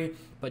category,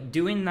 but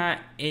doing that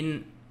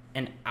in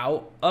and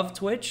out of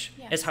Twitch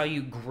is how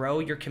you grow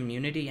your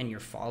community and your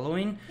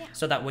following,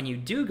 so that when you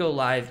do go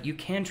live, you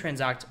can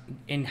transact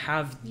and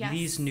have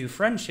these new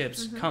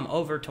friendships come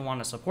over to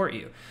want to support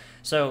you.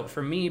 So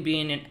for me,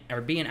 being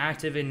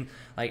active in,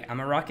 like, I'm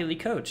a Rocket League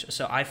coach,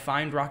 so I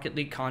find Rocket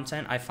League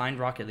content, I find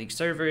Rocket League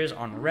servers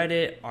on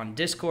Reddit, on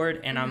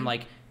Discord, and I'm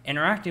like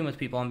interacting with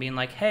people and being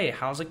like, hey,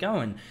 how's it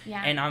going?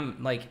 And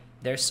I'm like,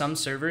 there's some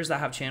servers that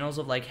have channels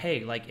of like,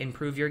 hey, like,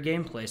 improve your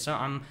gameplay. So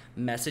I'm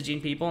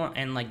messaging people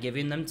and like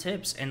giving them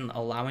tips and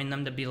allowing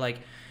them to be like,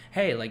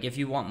 hey, like, if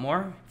you want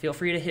more, feel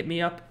free to hit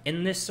me up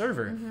in this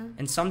server.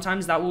 And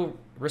sometimes that will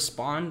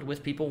respond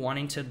with people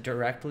wanting to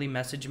directly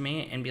message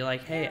me and be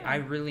like, hey, I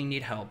really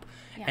need help.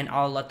 And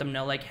I'll let them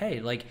know like,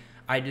 hey, like,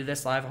 I do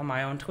this live on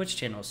my own Twitch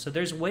channel. So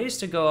there's ways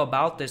to go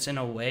about this in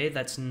a way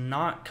that's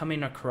not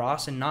coming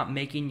across and not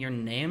making your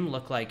name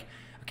look like,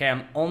 okay,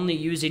 I'm only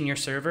using your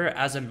server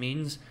as a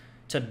means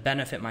to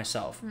benefit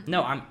myself.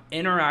 No, I'm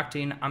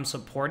interacting, I'm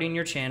supporting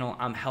your channel,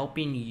 I'm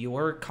helping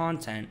your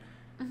content,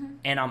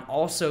 and I'm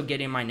also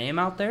getting my name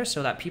out there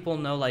so that people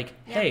know like,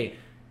 hey,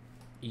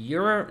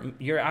 you're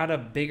at a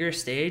bigger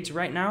stage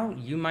right now.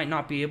 You might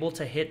not be able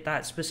to hit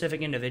that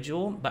specific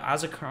individual, but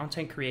as a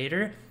content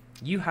creator,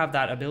 you have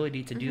that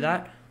ability to do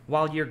that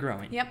while you're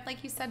growing. Yep,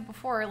 like you said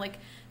before, like,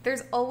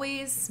 there's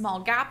always small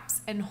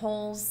gaps and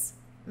holes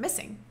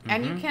missing,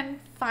 and you can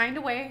find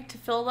a way to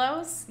fill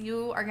those.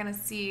 You are gonna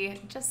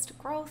see just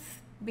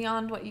growth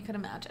beyond what you could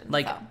imagine.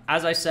 Like,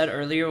 as I said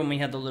earlier when we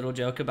had the little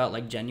joke about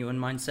like genuine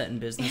mindset and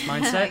business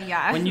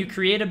mindset, when you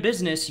create a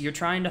business, you're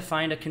trying to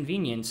find a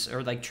convenience,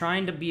 or like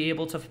trying to be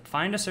able to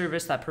find a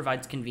service that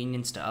provides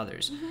convenience to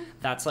others.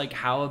 That's like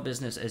how a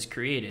business is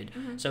created.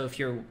 So if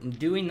you're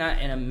doing that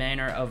in a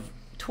manner of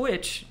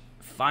Twitch,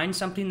 find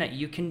something that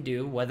you can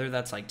do, whether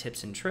that's like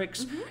tips and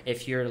tricks.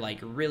 If you're like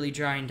really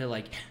trying to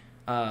like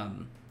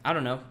I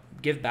don't know,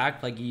 give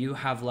back, like you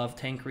have love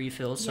tank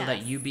refills so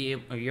that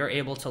you're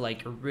able to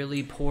like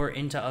really pour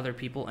into other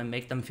people and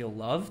make them feel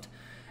loved.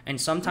 And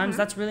sometimes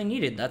that's really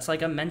needed. That's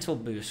like a mental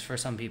boost for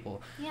some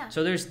people.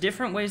 So there's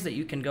different ways that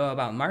you can go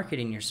about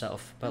marketing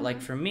yourself. But like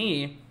for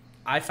me,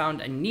 I found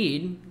a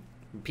need.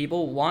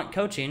 People want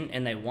coaching,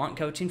 and they want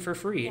coaching for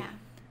free.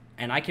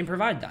 And I can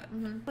provide that.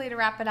 To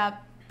wrap it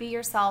up, be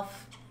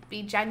yourself,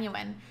 be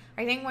genuine.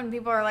 I think when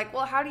people are like,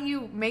 well, how do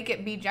you make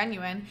it be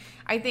genuine?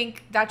 I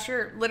think that's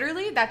your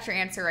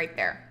answer right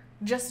there.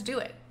 Just do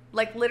it.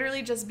 Like,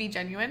 literally just be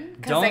genuine.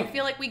 Because I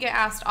feel like we get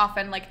asked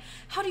often, like,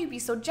 how do you be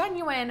so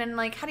genuine? And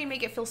like, how do you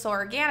make it feel so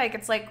organic?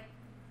 It's like,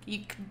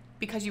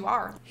 because you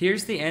are.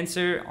 Here's the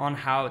answer on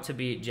how to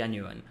be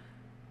genuine.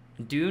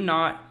 Do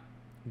not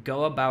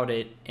go about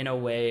it in a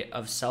way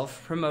of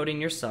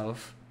self-promoting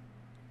yourself.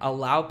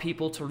 Allow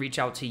people to reach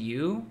out to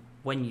you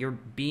when you're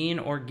being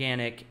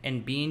organic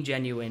and being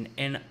genuine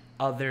in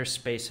other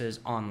spaces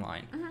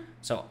online.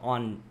 So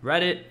on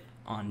Reddit,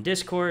 on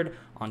Discord,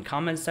 on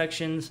comment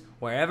sections,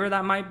 wherever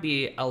that might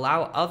be.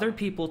 Allow other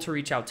people to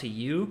reach out to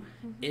you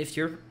if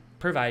you're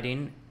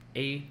providing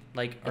a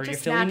or you're filling a need. It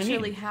just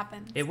naturally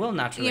happens. It will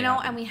naturally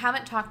happen. And we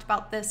haven't talked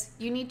about this.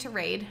 You need to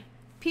raid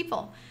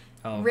people.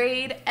 Oh.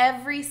 Raid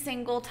every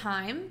single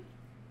time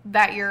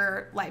that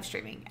you're live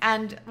streaming,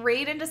 and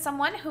raid into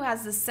someone who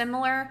has a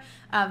similar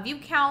view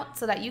count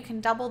so that you can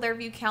double their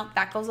view count.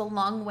 That goes a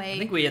long way. I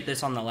think we hit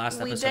this on the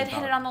last episode. We did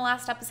hit it on the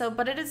last episode,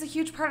 but it is a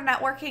huge part of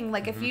networking.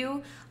 Like if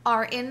you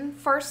are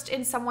first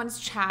in someone's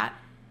chat,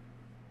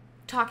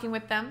 talking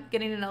with them,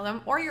 getting to know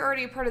them, or you're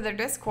already a part of their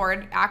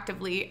Discord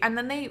actively, and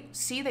then they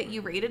see that you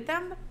rated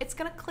them, it's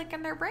gonna click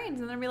in their brains,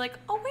 and they'll be like,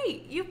 oh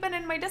wait, you've been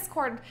in my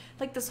Discord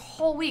like this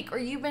whole week, or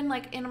you've been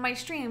like in my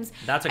streams.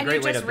 That's a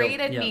great way to build. And you just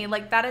rated me.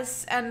 Like that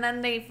is, and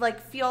then they like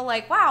feel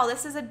like, wow,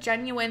 this is a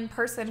genuine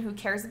person who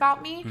cares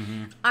about me.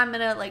 I'm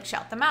gonna like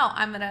shout them out.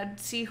 I'm gonna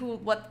see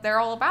what they're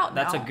all about.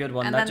 That's now. a good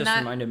one. And that then just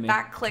reminded me.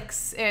 That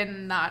clicks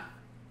in that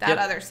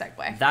other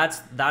segue.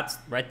 That's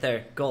right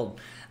there,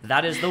 gold.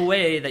 That is the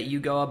way that you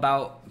go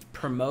about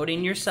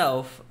promoting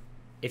yourself.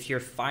 If you're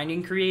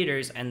finding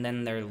creators and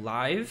then they're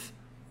live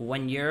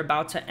when you're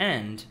about to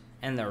end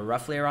and they're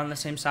roughly around the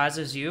same size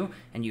as you,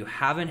 and you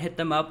haven't hit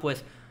them up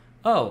with,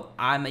 oh,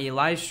 I'm a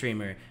live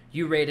streamer,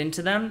 you raid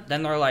into them,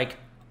 then they're like,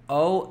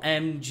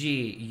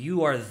 OMG,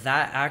 you are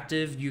that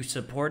active, you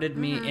supported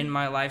me in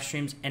my live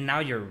streams, and now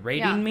you're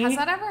raiding me? Has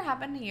that ever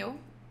happened to you?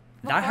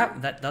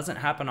 That doesn't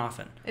happen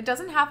often. It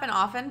doesn't happen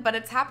often, but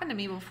it's happened to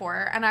me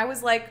before. And I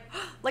was like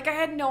I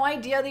had no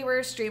idea they were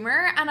a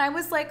streamer. And I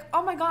was like,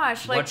 oh my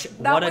gosh. Like,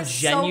 what a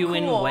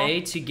genuine way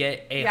to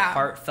get a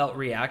heartfelt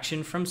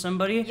reaction from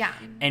somebody. Yeah.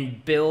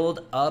 And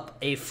build up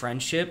a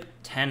friendship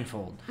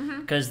tenfold.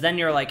 Because then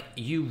you're like,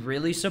 you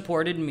really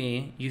supported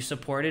me. You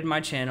supported my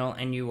channel.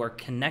 And you are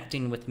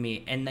connecting with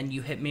me. And then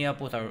you hit me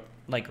up with a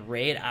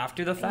raid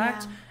after the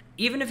fact. Yeah.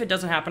 Even if it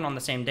doesn't happen on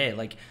the same day.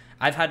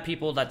 I've had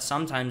people that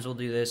sometimes will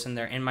do this and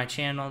they're in my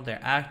channel, they're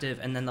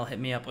active, and then they'll hit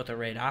me up with a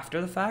raid after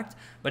the fact,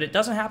 but it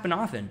doesn't happen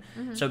often.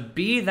 So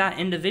be that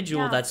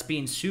individual that's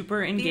being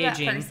super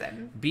engaging, be that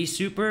person. Be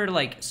super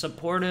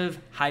supportive,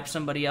 hype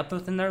somebody up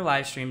within their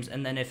live streams,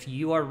 and then if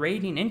you are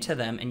raiding into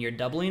them and you're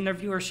doubling their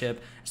viewership,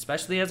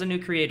 especially as a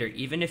new creator,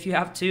 even if you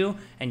have 2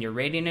 and you're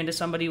raiding into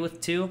somebody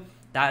with 2,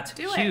 that's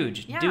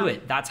huge. Do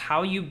it. That's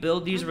how you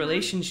build these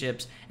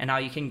relationships and how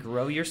you can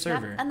grow your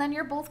server. Yep. And then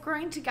you're both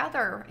growing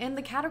together in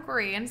the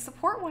category and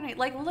support one.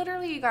 Like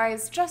literally, you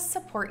guys just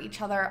support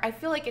each other. I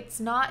feel like it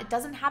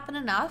doesn't happen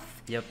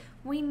enough. Yep.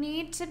 We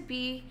need to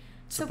be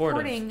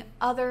supporting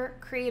other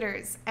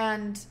creators,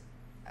 and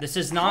this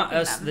is not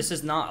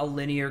a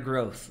linear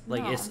growth.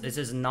 This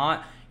is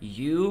not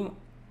you,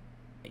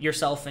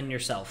 yourself, and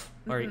yourself,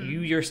 or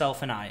you,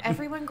 yourself, and I.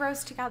 Everyone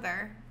grows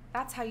together.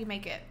 That's how you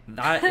make it.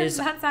 That's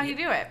how you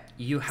do it.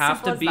 You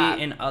have to be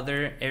in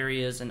other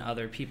areas and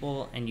other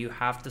people, and you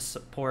have to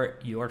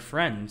support your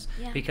friends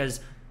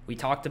because we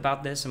talked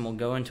about this, and we'll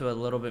go into it a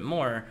little bit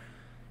more.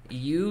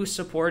 You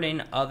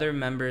supporting other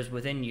members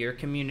within your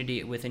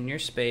community, within your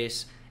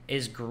space,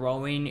 is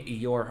growing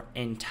your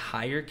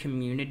entire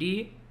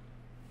community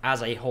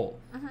as a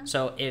whole.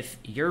 So if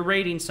you're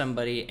raiding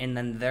somebody and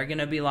then they're going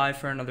to be live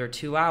for another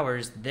 2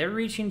 hours, they're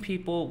reaching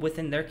people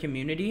within their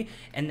community,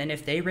 and then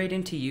if they raid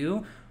into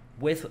you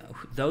with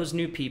those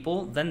new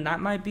people, then that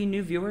might be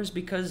new viewers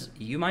because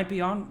you might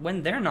be on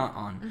when they're not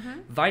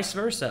on, vice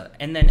versa.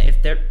 And then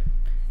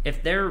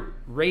if they're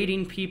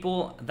raiding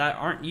people that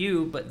aren't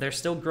you, but they're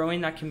still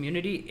growing that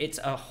community, it's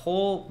a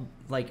whole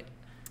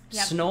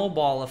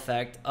snowball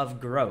effect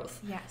of growth.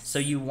 Yes. So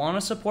you want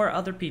to support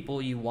other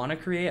people, you want to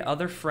create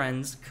other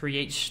friends,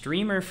 create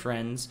streamer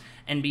friends,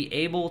 and be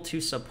able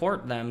to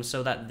support them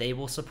so that they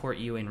will support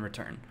you in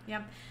return.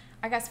 Yep.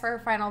 I guess for a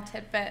final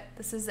tidbit,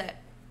 this is it.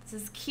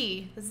 This is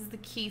key. This is the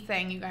key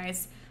thing, you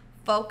guys.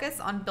 Focus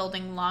on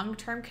building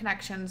long-term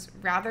connections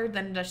rather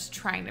than just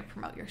trying to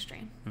promote your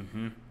stream.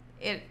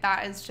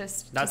 That is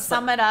just, to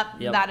sum it up,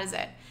 that is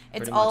it.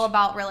 It's all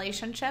about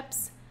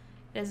relationships.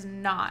 It is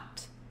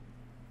not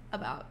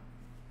about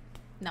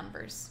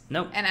numbers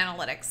and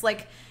analytics.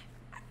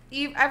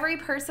 Every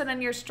person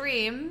in your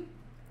stream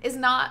is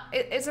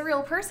a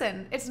real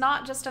person. It's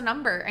not just a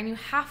number, and you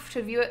have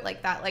to view it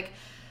like that. Like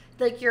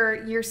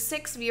your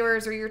 6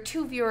 viewers or your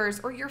 2 viewers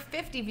or your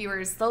 50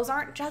 viewers, those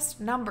aren't just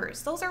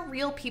numbers. Those are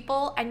real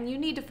people, and you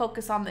need to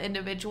focus on the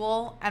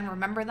individual and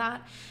remember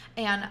that.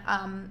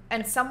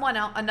 And someone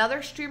else,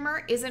 another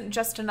streamer isn't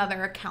just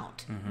another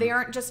account. They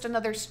aren't just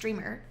another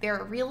streamer. They're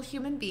a real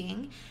human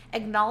being.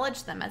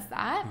 Acknowledge them as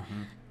that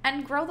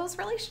and grow those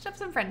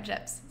relationships and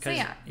friendships. So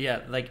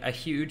a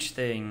huge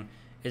thing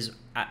is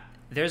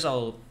there's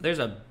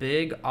a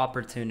big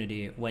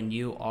opportunity when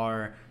you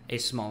are a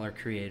smaller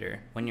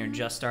creator, when you're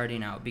just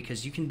starting out,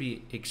 because you can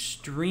be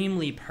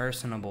extremely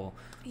personable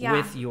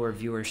with your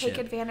viewership. Take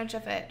advantage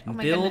of it. Oh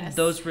my Build goodness.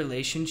 those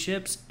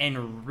relationships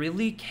and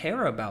really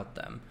care about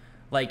them.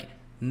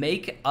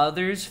 Make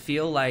others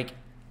feel like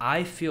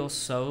I feel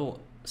so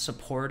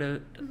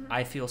supported,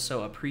 I feel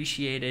so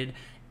appreciated,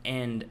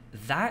 And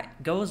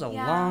that goes a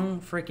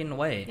long freaking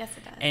way. Yes,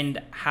 it does.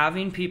 And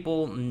having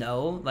people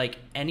know, like,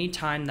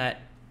 anytime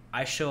that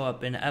I show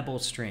up in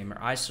Ebel's stream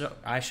or I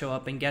show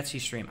up in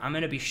Getsy's stream, I'm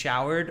going to be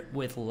showered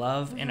with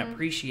love and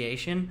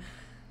appreciation.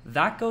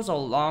 That goes a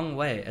long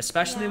way,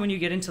 especially when you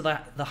get into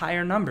the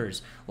higher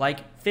numbers,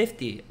 like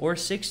 50 or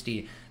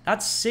 60.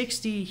 That's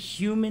 60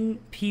 human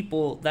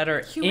people that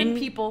are human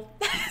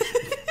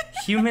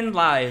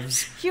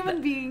lives,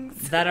 human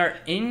beings that are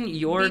in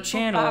your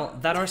channel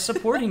that are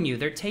supporting you.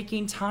 They're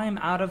taking time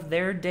out of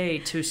their day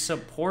to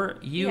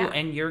support you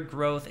and your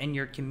growth and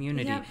your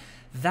community.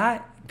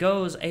 That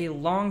goes a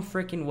long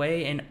freaking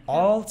way, and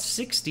all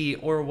 60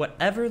 or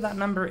whatever that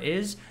number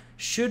is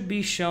should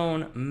be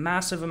shown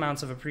massive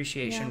amounts of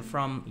appreciation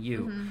from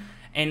you.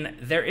 And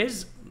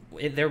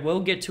there will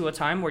get to a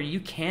time where you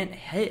can't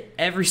hit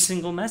every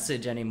single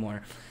message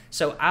anymore.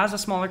 So as a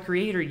smaller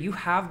creator, you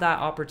have that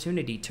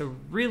opportunity to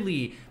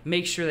really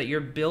make sure that you're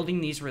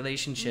building these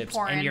relationships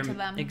and you're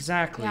them.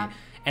 Exactly.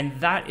 And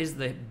that is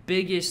the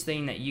biggest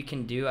thing that you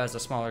can do as a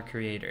smaller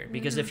creator,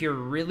 because if you're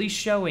really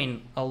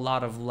showing a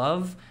lot of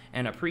love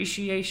and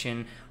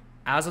appreciation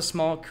as a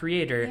small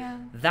creator,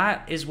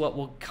 that is what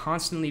will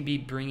constantly be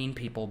bringing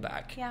people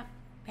back. Yeah,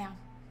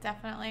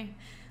 definitely.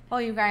 Well,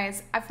 you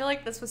guys, I feel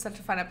like this was such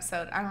a fun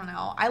episode. I don't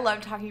know. I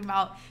love talking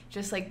about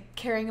just like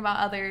caring about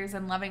others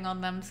and loving on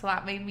them. So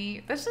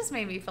this just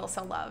made me feel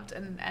so loved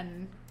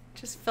and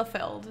just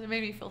fulfilled. It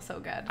made me feel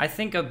so good. I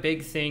think a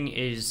big thing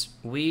is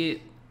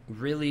we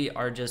really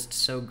are just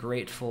so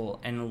grateful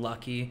and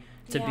lucky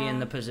to be in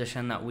the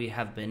position that we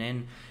have been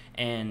in.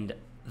 And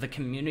the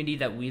community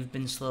that we've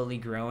been slowly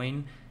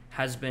growing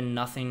has been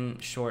nothing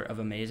short of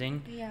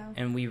amazing.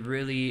 And we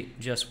really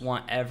just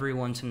want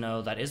everyone to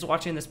know that is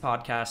watching this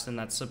podcast and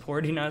that's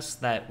supporting us,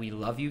 that we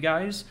love you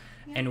guys.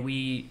 And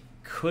we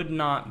could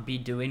not be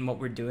doing what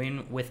we're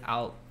doing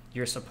without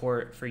your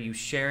support, for you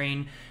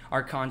sharing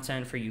our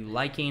content, for you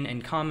liking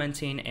and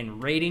commenting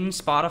and rating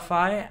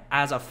Spotify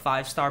as a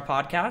 5-star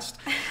podcast.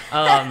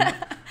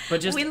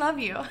 But just we love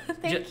you.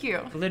 Thank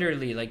you.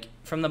 Literally, like,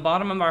 from the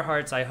bottom of our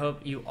hearts, I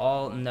hope you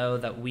all know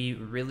that we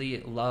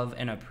really love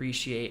and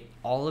appreciate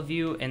all of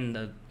you and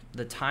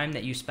the time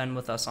that you spend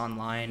with us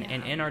online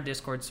and in our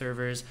Discord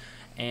servers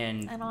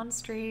and on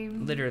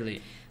stream.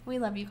 Literally. We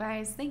love you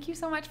guys. Thank you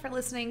so much for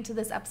listening to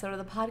this episode of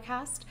the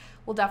podcast.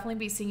 We'll definitely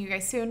be seeing you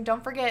guys soon.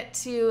 Don't forget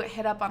to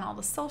hit up on all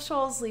the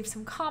socials, leave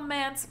some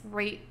comments,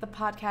 rate the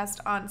podcast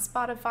on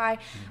Spotify.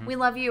 We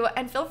love you.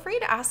 And feel free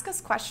to ask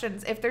us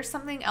questions. If there's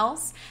something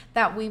else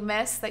that we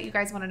missed that you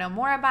guys want to know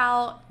more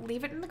about,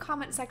 leave it in the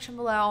comment section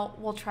below.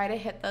 We'll try to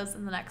hit those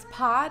in the next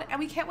pod. And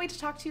we can't wait to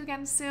talk to you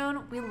again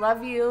soon. We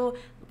love you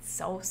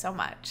so, so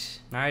much.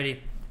 Alrighty.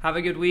 Have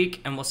a good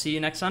week, and we'll see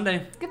you next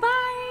Sunday.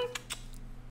 Goodbye.